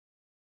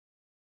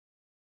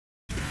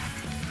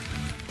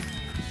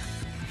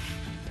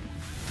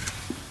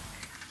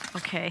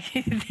Okay,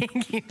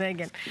 thank you,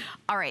 Megan.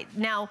 All right,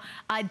 now,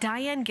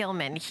 Diane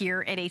Gilman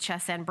here at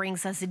HSN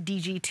brings us a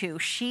DG2.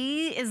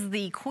 She is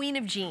the queen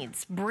of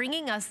jeans,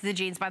 bringing us the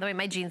jeans. By the way,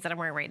 my jeans that I'm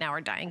wearing right now are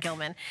Diane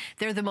Gilman.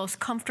 They're the most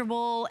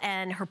comfortable,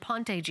 and her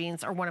Ponte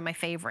jeans are one of my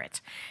favorite.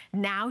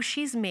 Now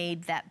she's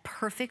made that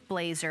perfect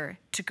blazer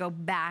to go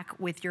back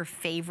with your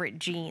favorite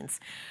jeans,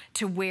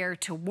 to wear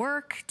to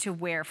work, to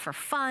wear for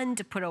fun,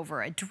 to put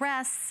over a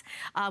dress.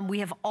 We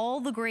have all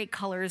the great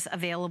colors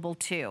available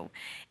too.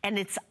 And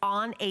it's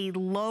on a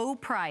low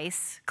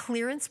price,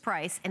 clearance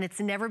price, and it's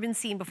never been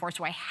seen before,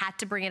 so I had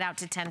to bring it out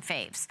to 10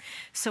 faves.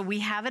 So we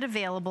have it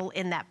available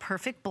in that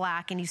perfect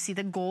black, and you see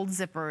the gold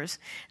zippers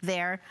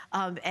there,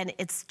 and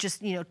it's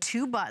just, you know,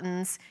 2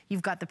 buttons.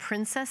 You've got the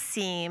princess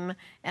seam,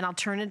 and I'll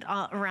turn it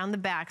around the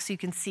back so you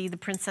can see the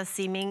princess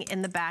seaming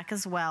in the back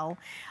as well.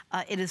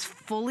 It is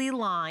fully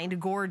lined,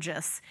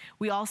 gorgeous.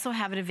 We also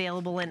have it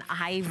available in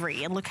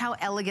ivory, and look how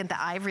elegant the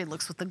ivory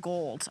looks with the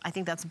gold. I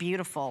think that's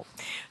beautiful.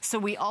 So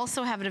we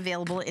also have it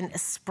available in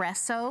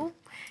espresso.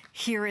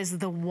 Here is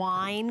the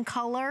wine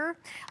color,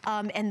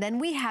 and then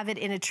we have it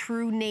in a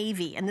true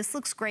navy, and this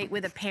looks great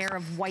with a pair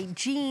of white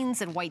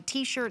jeans and white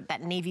t-shirt,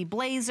 that navy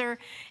blazer,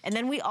 and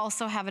then we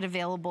also have it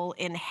available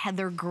in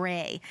heather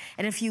gray.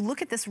 And if you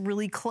look at this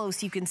really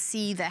close, you can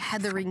see the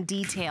heathering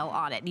detail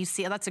on it. You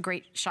see, oh, that's a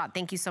great shot,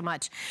 thank you so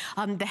much.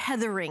 The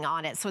heathering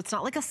on it, so it's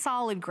not like a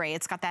solid gray,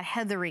 it's got that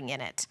heathering in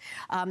it.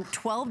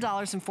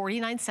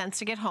 $12.49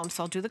 to get home,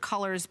 so I'll do the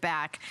colors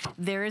back.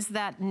 There's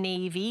that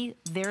navy,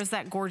 there's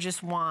that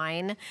gorgeous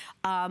wine.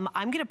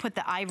 I'm gonna put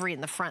the ivory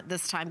in the front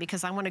this time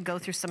because I wanna go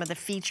through some of the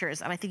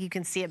features, and I think you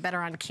can see it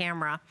better on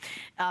camera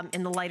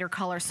in the lighter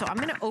color. So I'm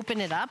gonna open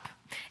it up.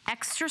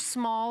 Extra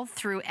small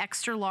through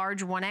extra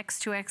large, 1X,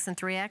 2X, and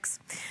 3X.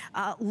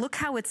 Look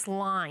how it's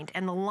lined,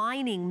 and the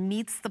lining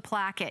meets the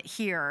placket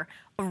here,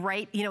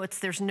 right? You know,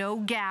 there's no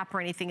gap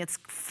or anything. It's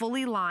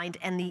fully lined,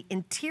 and the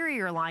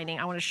interior lining,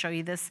 I wanna show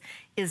you this,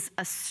 is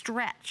a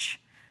stretch.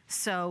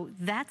 So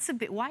that's a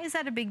bit, why is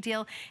that a big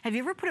deal? Have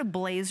you ever put a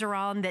blazer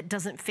on that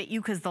doesn't fit you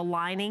because the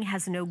lining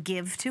has no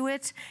give to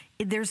it?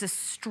 There's a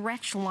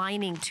stretch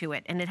lining to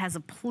it, and it has a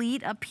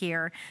pleat up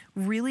here,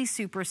 really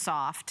super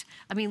soft.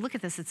 I mean, look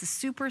at this, it's a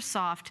super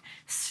soft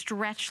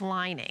stretch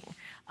lining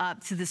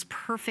to this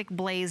perfect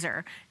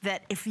blazer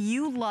that if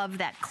you love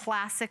that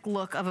classic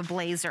look of a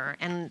blazer,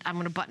 and I'm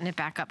gonna button it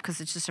back up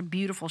because it's just a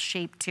beautiful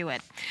shape to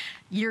it,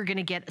 you're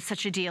gonna get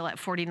such a deal at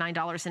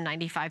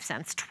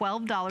 $49.95,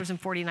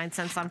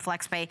 $12.49 on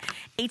FlexPay.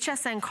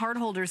 HSN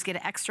cardholders get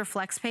an extra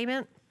flex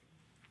payment.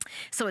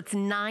 So it's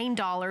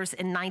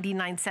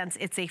 $9.99.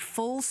 It's a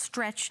full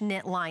stretch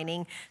knit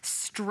lining,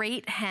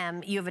 straight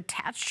hem. You have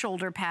attached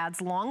shoulder pads,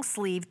 long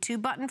sleeve,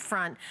 2-button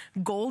front,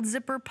 gold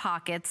zipper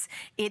pockets.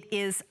 It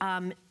is,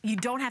 you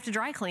don't have to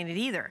dry clean it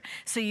either.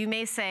 So you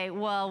may say,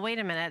 well, wait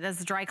a minute,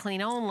 that's dry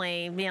clean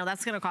only. You know,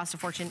 that's gonna cost a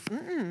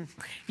fortune.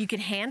 You can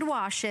hand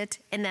wash it,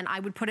 and then I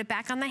would put it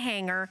back on the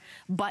hanger,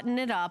 button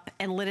it up,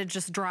 and let it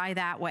just dry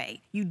that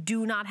way. You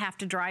do not have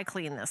to dry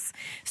clean this.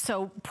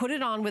 So put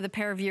it on with a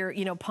pair of your,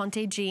 you know,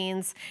 Ponte jeans,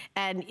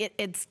 and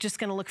it's just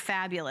gonna look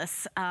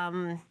fabulous.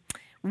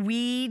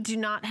 We do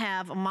not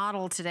have a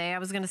model today. I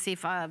was gonna see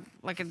if I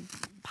could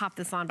pop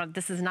this on, but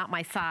this is not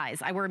my size.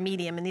 I wear a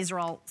medium, and these are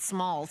all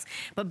smalls.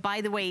 But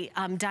by the way,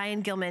 Diane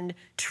Gilman,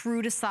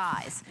 true to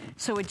size.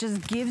 So it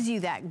just gives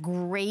you that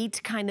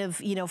great kind of,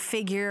 you know,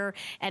 figure,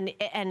 and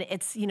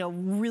it's, you know,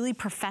 really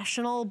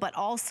professional, but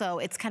also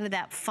it's kind of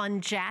that fun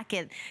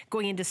jacket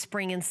going into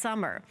spring and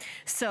summer.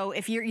 So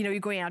if you're, you know, you're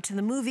going out to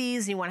the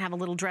movies, and you wanna have a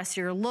little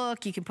dressier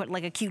look, you can put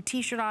like a cute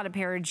t-shirt on, a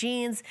pair of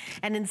jeans,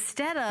 and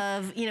instead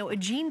of, you know, a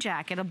jean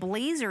jacket, a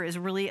blazer is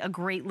really a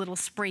great little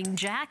spring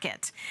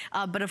jacket.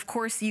 But of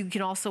course, you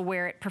can also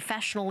wear it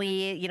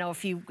professionally. You know,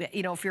 if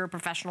you're a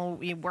professional,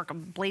 you work a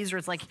blazer,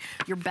 it's like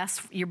your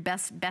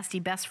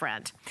bestie best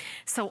friend.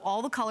 So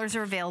all the colors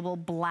are available.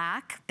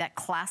 Black, that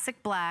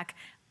classic black,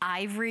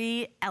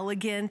 ivory,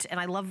 elegant, and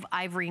I love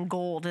ivory and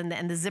gold,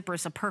 and the zipper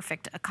is a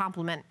perfect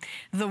complement.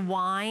 The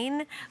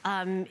wine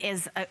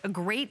is a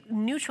great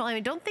neutral. I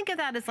mean, don't think of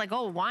that as like,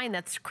 oh, wine,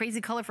 that's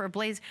crazy color for a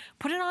blaze.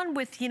 Put it on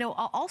with, you know,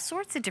 all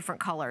sorts of different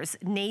colors.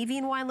 Navy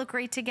and wine look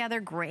great together,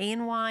 gray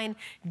and wine,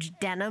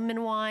 denim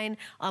and wine.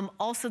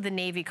 Also the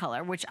navy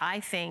color, which I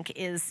think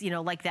is, you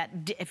know, like that,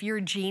 if you're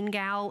a jean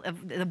gal,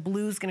 the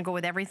blue's gonna go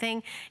with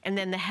everything, and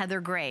then the heather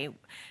gray.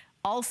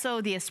 Also,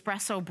 the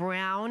espresso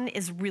brown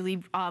is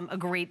really a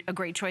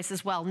great choice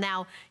as well.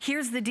 Now,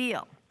 here's the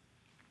deal.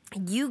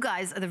 You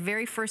guys are the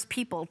very first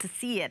people to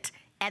see it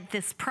at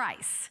this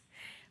price.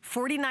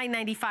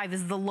 $49.95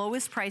 is the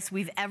lowest price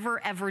we've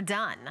ever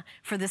done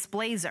for this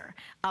blazer.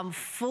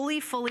 Fully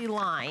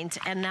lined,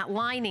 and that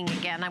lining,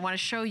 again, I wanna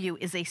show you,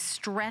 is a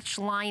stretch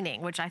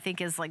lining, which I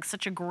think is like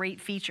such a great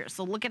feature.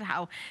 So look at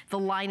how the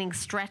lining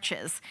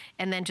stretches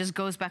and then just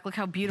goes back. Look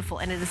how beautiful,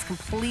 and it is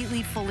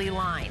completely fully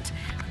lined.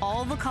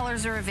 All the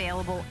colors are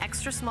available,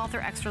 extra small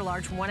through extra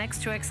large,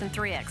 1X, 2X, and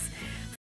 3X.